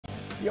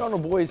The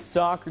Arnold boys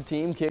soccer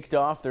team kicked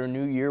off their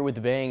new year with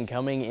a bang,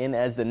 coming in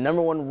as the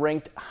 #1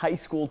 ranked high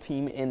school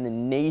team in the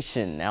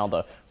nation. Now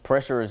the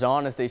pressure is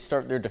on as they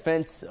start their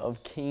defense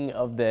of King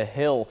of the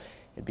Hill.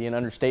 It'd be an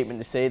understatement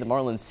to say the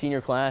Marlins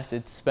senior class,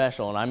 it's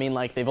special. And I mean,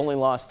 like, they've only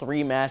lost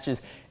 3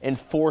 matches in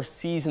 4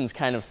 seasons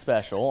kind of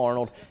special.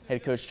 Arnold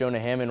head coach Jonah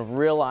Hammond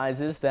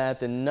realizes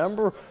that the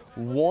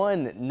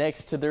 #1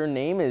 next to their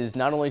name is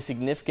not only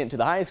significant to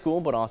the high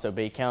school, but also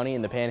Bay County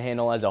and the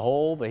Panhandle as a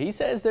whole. But he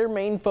says their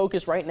main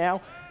focus right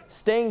now,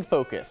 staying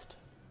focused.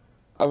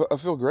 I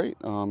feel great.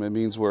 It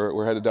means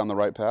we're headed down the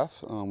right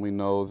path. We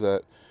know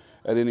that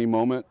at any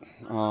moment,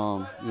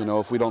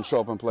 if we don't show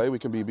up and play, we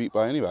can be beat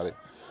by anybody.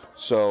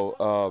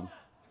 So,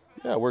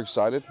 yeah, we're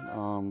excited,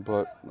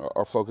 but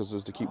our focus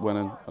is to keep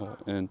winning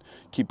and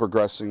keep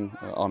progressing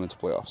on into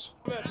playoffs.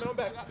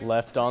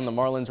 Left on the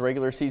Marlins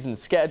regular season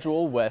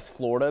schedule, West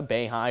Florida,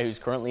 Bay High, who's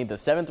currently the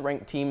 7th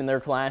ranked team in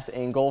their class,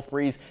 and Gulf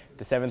Breeze,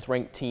 the 7th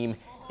ranked team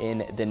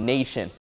in the nation.